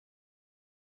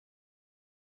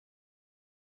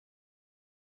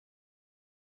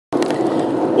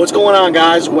What's going on,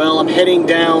 guys? Well, I'm heading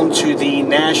down to the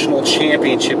national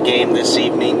championship game this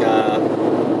evening.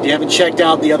 If you haven't checked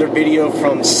out the other video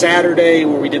from Saturday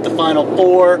where we did the Final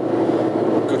Four,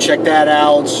 go check that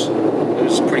out. It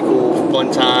was a pretty cool,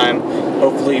 fun time.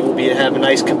 Hopefully we'll have a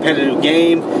nice competitive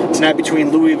game tonight between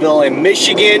Louisville and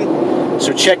Michigan.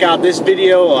 So check out this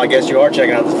video. Well, I guess you are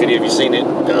checking out this video if you've seen it.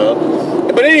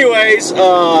 But anyways,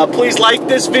 please like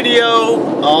this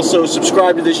video. Also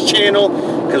subscribe to this channel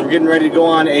because we're getting ready to go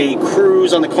on a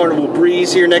cruise on the Carnival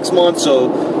Breeze here next month.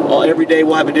 So every day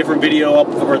we'll have a different video up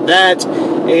for that.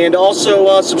 And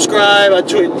also subscribe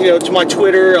to my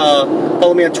Twitter.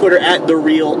 Follow me on Twitter at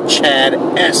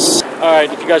 @TheRealChadS. All right,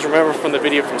 if you guys remember from the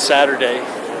video from Saturday,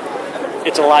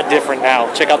 it's a lot different now.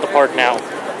 Check out the park now.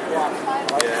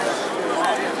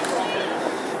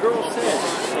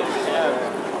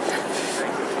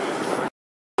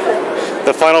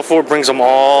 The Final Four brings them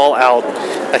all out.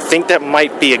 I think that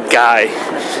might be a guy.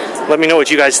 Let me know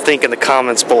what you guys think in the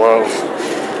comments below.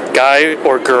 Guy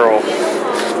or girl?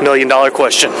 $1 million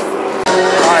question.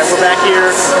 Alright, we're back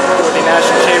here for the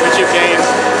national championship game.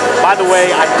 By the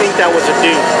way, I think that was a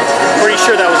dude. Pretty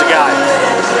sure that was a guy.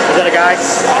 Was that a guy?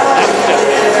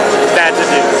 That's a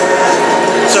dude.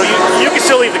 So you can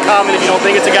still leave the comment if you don't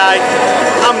think it's a guy.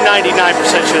 I'm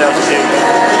 99% sure that was a dude.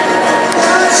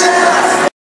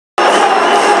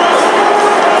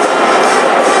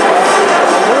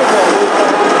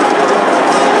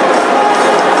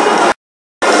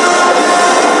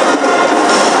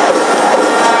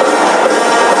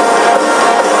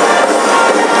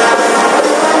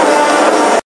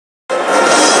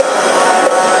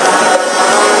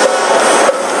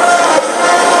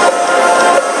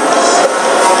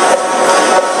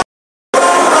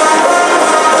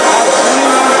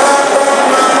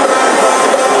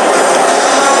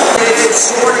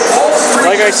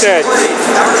 Like I said,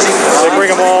 they bring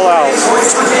them all out.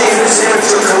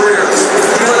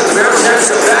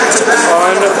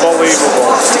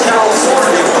 Unbelievable.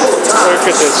 Look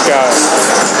at this guy.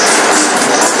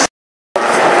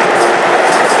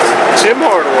 Tim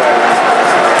Hardaway.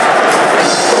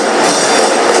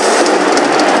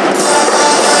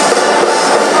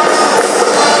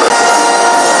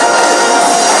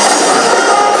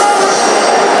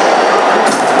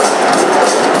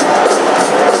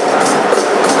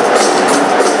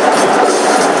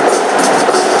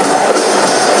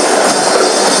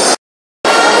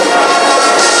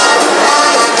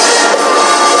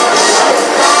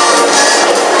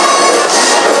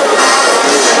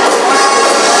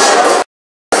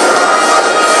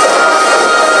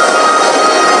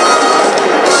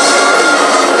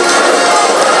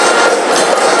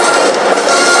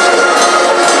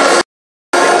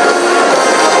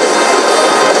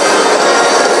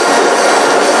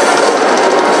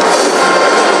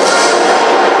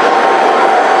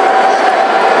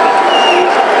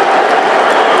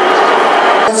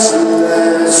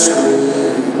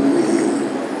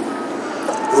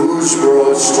 Whose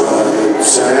broad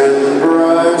stripes and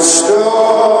bright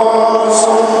stars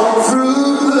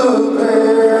through the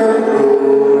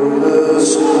perilous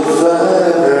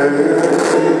flag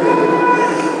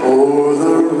o'er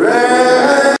the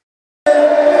red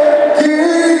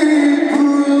deep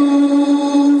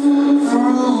blue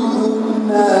through the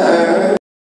night.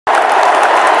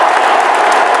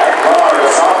 A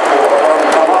sophomore from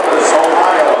Columbus,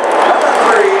 Ohio, number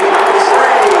 3,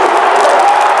 Trey.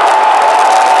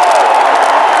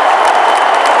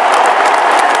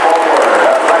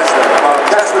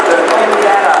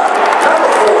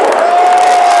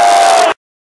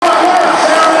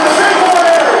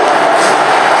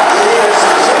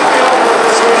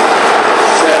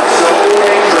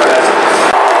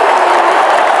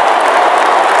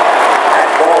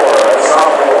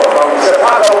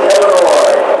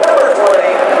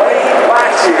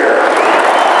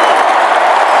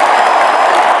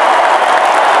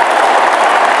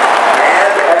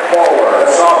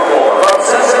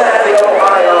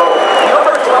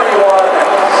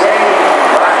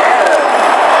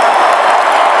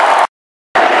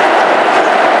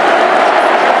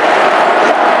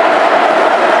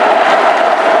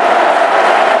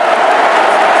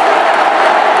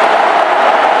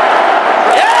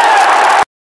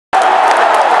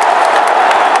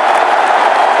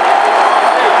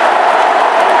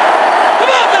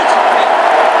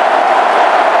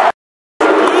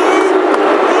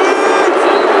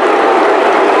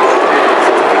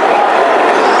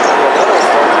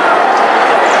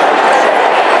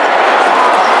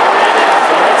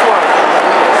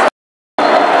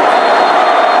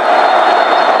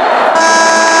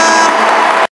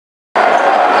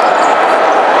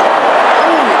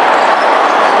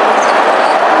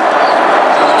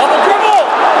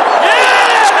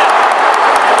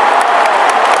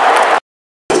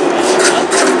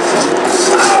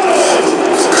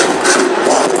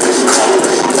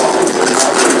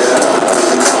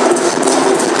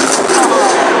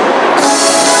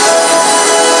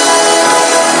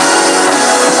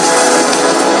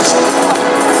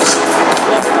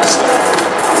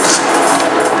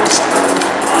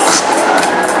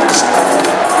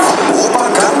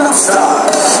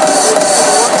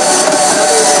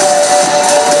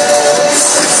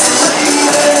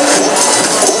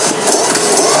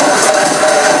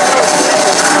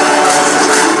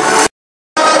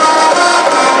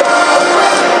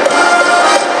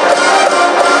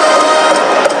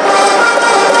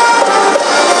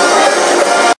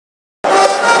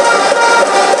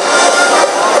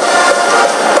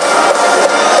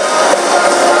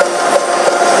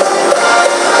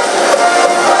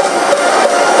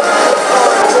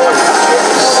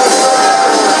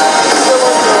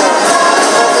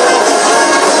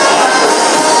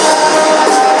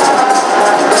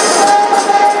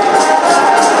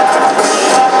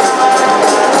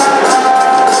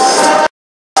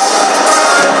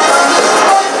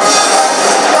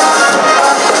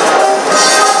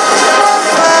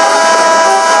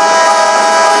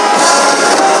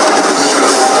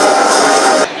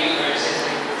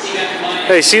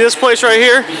 Hey, see this place right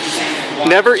here?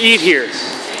 Never eat here.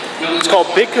 It's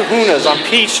called Big Kahuna's on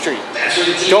Peach Street.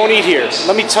 Don't eat here.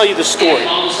 Let me tell you the story.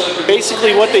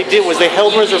 Basically what they did was they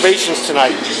held reservations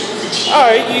tonight.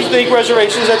 Alright, you think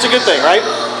reservations, that's a good thing, right?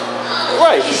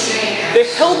 Right.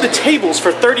 They held the tables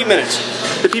for 30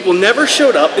 minutes. The people never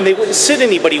showed up and they wouldn't sit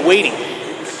anybody waiting.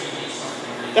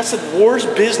 That's the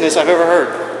worst business I've ever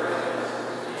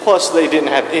heard. Plus, they didn't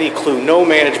have any clue. No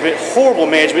management, horrible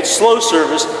management, slow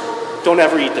service. Don't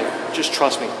ever eat there. Just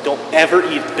trust me. Don't ever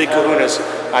eat Big Kahuna's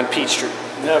on Peach Street.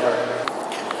 Never.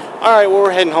 All right, well,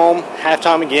 we're heading home.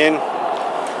 Halftime again.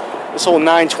 This whole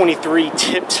 9:23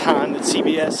 tip time that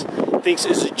CBS thinks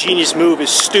is a genius move is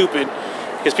stupid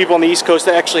because people on the East Coast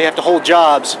that actually have to hold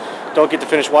jobs don't get to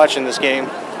finish watching this game.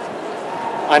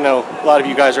 I know a lot of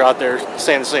you guys are out there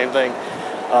saying the same thing.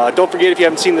 Don't forget, if you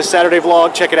haven't seen this Saturday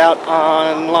vlog, check it out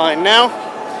online now.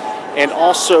 And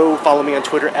also follow me on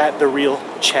Twitter at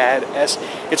 @TheRealChadS.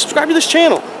 And subscribe to this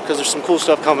channel because there's some cool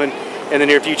stuff coming in the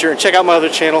near future. And check out my other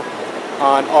channel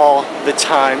on All the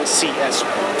Time CS.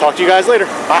 Talk to you guys later.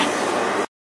 Bye.